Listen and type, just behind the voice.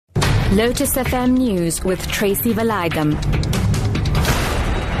Lotus FM News with TRACY VALAYDHAM.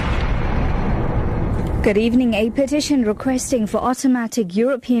 Good evening. A petition requesting for automatic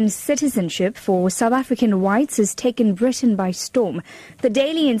European citizenship for South African whites has taken Britain by storm. The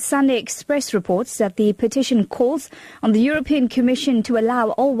Daily and Sunday Express reports that the petition calls on the European Commission to allow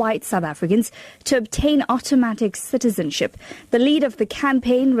all white South Africans to obtain automatic citizenship. The lead of the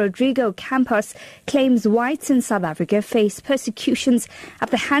campaign, Rodrigo Campos, claims whites in South Africa face persecutions at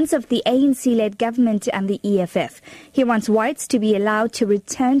the hands of the ANC-led government and the EFF. He wants whites to be allowed to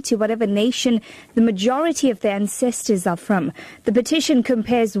return to whatever nation the majority of their ancestors are from. The petition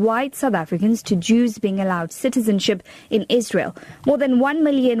compares white South Africans to Jews being allowed citizenship in Israel. More than 1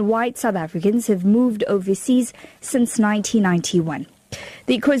 million white South Africans have moved overseas since 1991.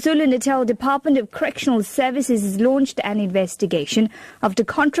 The KwaZulu-Natal Department of Correctional Services has launched an investigation after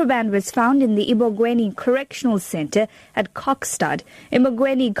contraband was found in the Ibogweni Correctional Centre at Kokstad.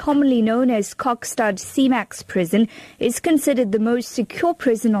 Ibogweni, commonly known as Kokstad CMAX Prison, is considered the most secure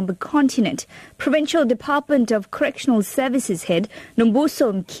prison on the continent. Provincial Department of Correctional Services head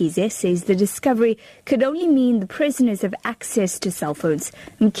Nombuso Mkhize says the discovery could only mean the prisoners have access to cell phones.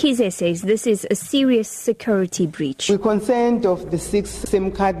 Mkhize says this is a serious security breach. We're concerned of the 6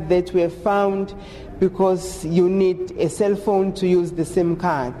 SIM card that we have found because you need a cell phone to use the SIM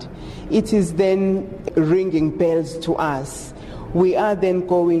card. It is then ringing bells to us. We are then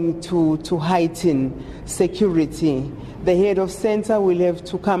going to heighten security. The head of center will have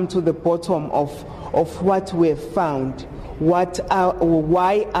to come to the bottom of what we have found.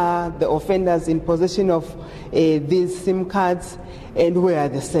 Why are the offenders in possession of these SIM cards, and where are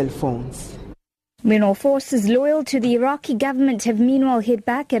the cell phones? Meanwhile, forces loyal to the Iraqi government have meanwhile hit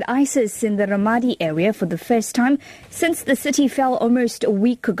back at I-sis in the Ramadi area for the first time since the city fell almost a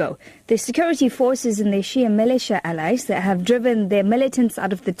week ago. The security forces and their Shia militia allies that have driven their militants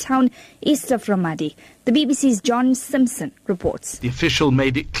out of the town east of Ramadi. The BBC's John Simpson reports. The official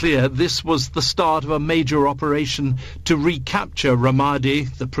made it clear this was the start of a major operation to recapture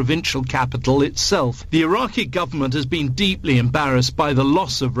Ramadi, the provincial capital itself. The Iraqi government has been deeply embarrassed by the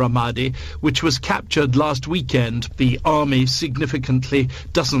loss of Ramadi, which was captured last weekend. The army significantly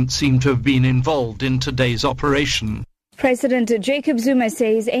doesn't seem to have been involved in today's operation. President Jacob Zuma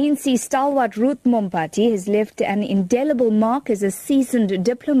says ANC stalwart Ruth Mompati has left an indelible mark as a seasoned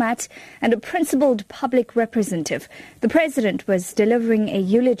diplomat and a principled public representative. The president was delivering a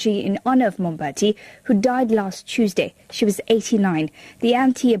eulogy in honor of Mompati, who died last Tuesday. She was 89. The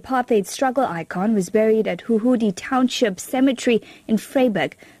anti-apartheid struggle icon was buried at Huhudi Township Cemetery in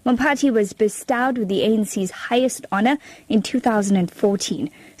Vryburg. Mompati was bestowed with the ANC's highest honor in 2014.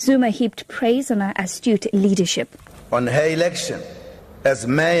 Zuma heaped praise on her astute leadership. On her election as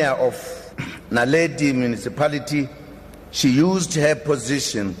mayor of Naledi municipality, she used her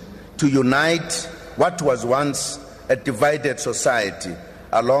position to unite what was once a divided society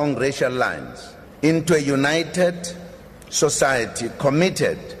along racial lines into a united society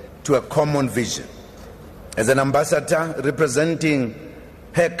committed to a common vision. As an ambassador representing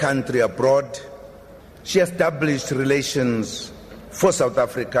her country abroad, she established relations for South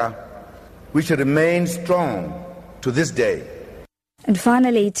Africa, which remain strong to this day. And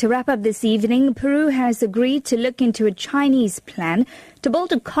finally, to wrap up this evening, Peru has agreed to look into a Chinese plan to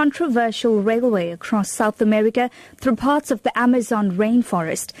build a controversial railway across South America through parts of the Amazon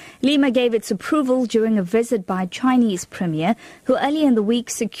rainforest. Lima gave its approval during a visit by Chinese Premier, who earlier in the week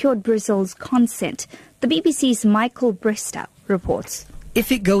secured Brazil's consent. The BBC's Michael Bristow reports. If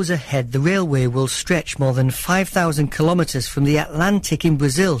it goes ahead, the railway will stretch more than 5,000 kilometres from the Atlantic in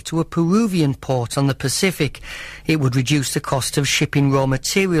Brazil to a Peruvian port on the Pacific. It would reduce the cost of shipping raw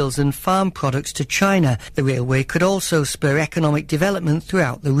materials and farm products to China. The railway could also spur economic development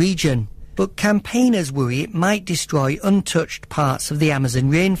throughout the region. But campaigners worry it might destroy untouched parts of the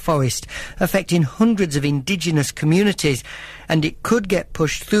Amazon rainforest, affecting hundreds of indigenous communities, and it could get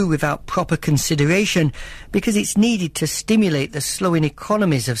pushed through without proper consideration because it's needed to stimulate the slowing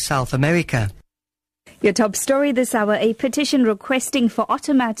economies of South America. Your top story this hour: a petition requesting for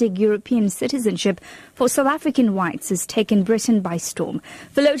automatic European citizenship for South African whites has taken Britain by storm.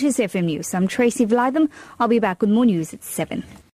 For Lotus FM News, I'm TRACY VALAYDHAM. I'll be back with more news at 7.